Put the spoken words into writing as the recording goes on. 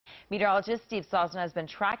Meteorologist Steve Sosna has been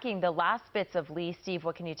tracking the last bits of Lee. Steve,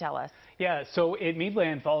 what can you tell us? Yeah, so it made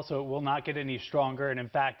landfall, so it will not get any stronger. And in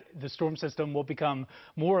fact, the storm system will become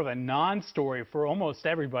more of a non-story for almost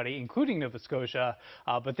everybody, including Nova Scotia.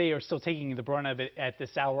 But they are still taking the brunt of it at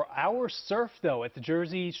this hour. Our surf, though, at the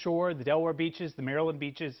Jersey Shore, the Delaware beaches, the Maryland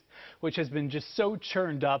beaches, which has been just so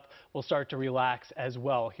churned up, will start to relax as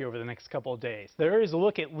well here over the next couple of days. There is a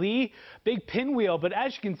look at Lee, big pinwheel, but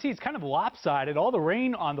as you can see, it's kind of lopsided. All the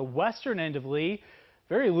rain on the western end of Lee.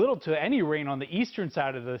 Very little to any rain on the eastern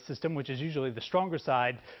side of the system, which is usually the stronger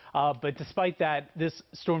side. But despite that, this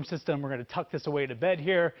storm system, we're going to tuck this away to bed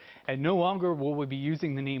here, and no longer will we be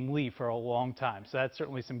using the name Lee for a long time. So that's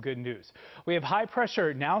certainly some good news. We have high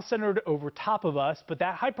pressure now centered over top of us, but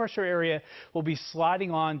that high pressure area will be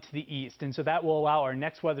sliding on to the east. And so that will allow our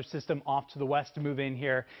next weather system off to the west to move in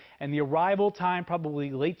here. And the arrival time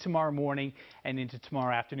probably late tomorrow morning and into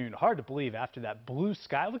tomorrow afternoon. Hard to believe after that blue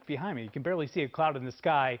sky. Look behind me. You can barely see a cloud in the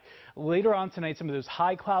sky. Later on tonight, some of those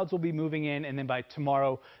high clouds will be moving in, and then by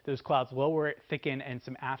tomorrow, those clouds lower, thicken, and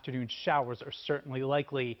some afternoon showers are certainly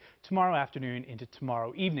likely tomorrow afternoon into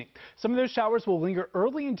tomorrow evening. Some of those showers will linger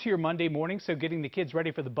early into your Monday morning, so getting the kids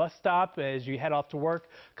ready for the bus stop as you head off to work.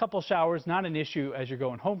 A couple showers, not an issue as you're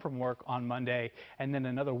going home from work on Monday, and then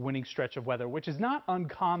another winning stretch of weather, which is not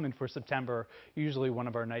uncommon for September, usually one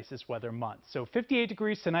of our nicest weather months. So 58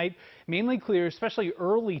 degrees tonight, mainly clear, especially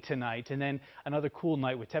early tonight, and then another cool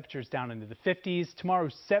night with temperatures down into the 50s. Tomorrow,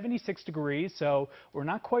 76 degrees, so we're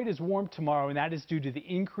not quite as warm tomorrow, and that is due to the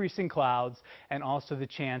increase in clouds and also the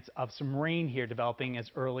chance of some rain here developing as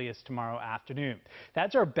early as tomorrow afternoon.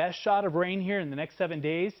 That's our best shot of rain here in the next 7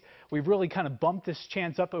 days. We've really kind of bumped this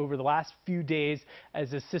chance up over the last few days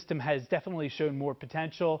as the system has definitely shown more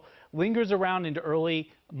potential. Lingers around into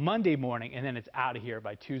early Monday morning, and then it's out of here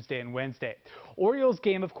by Tuesday and Wednesday. Orioles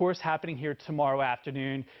game, of course, happening here tomorrow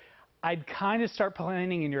afternoon. I'd kind of start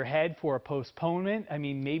planning in your head for a postponement. I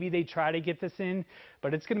mean, maybe they try to get this in,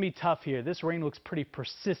 but it's going to be tough here. This rain looks pretty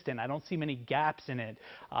persistent. I don't see many gaps in it.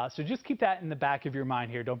 So just keep that in the back of your mind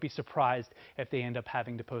here. Don't be surprised if they end up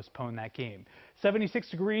having to postpone that game. 76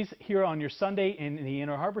 degrees here on your Sunday in the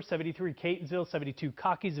Inner Harbor, 73 Catonsville, 72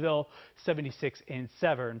 Cockeysville, 76 in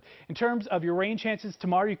Severn. In terms of your rain chances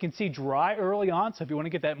tomorrow, you can see dry early on. So if you want to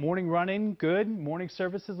get that morning run in, good. Morning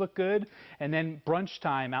services look good. And then brunch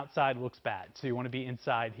time outside looks bad. So you want to be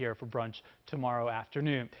inside here for brunch tomorrow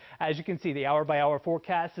afternoon. As you can see, the hour-by-hour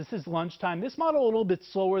forecast, this is lunchtime. This model a little bit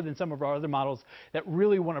slower than some of our other models that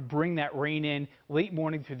really want to bring that rain in late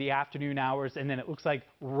morning through the afternoon hours, and then it looks like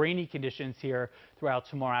rainy conditions here throughout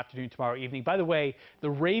tomorrow afternoon, tomorrow evening. By the way, the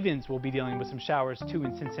Ravens will be dealing with some showers too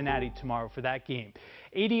in Cincinnati tomorrow for that game.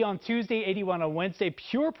 80 on Tuesday, 81 on Wednesday,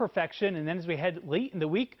 pure perfection, and then as we head late in the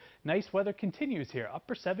week, nice weather continues here,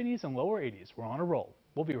 upper 70s and lower 80s. We're on a roll.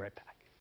 We'll be right back.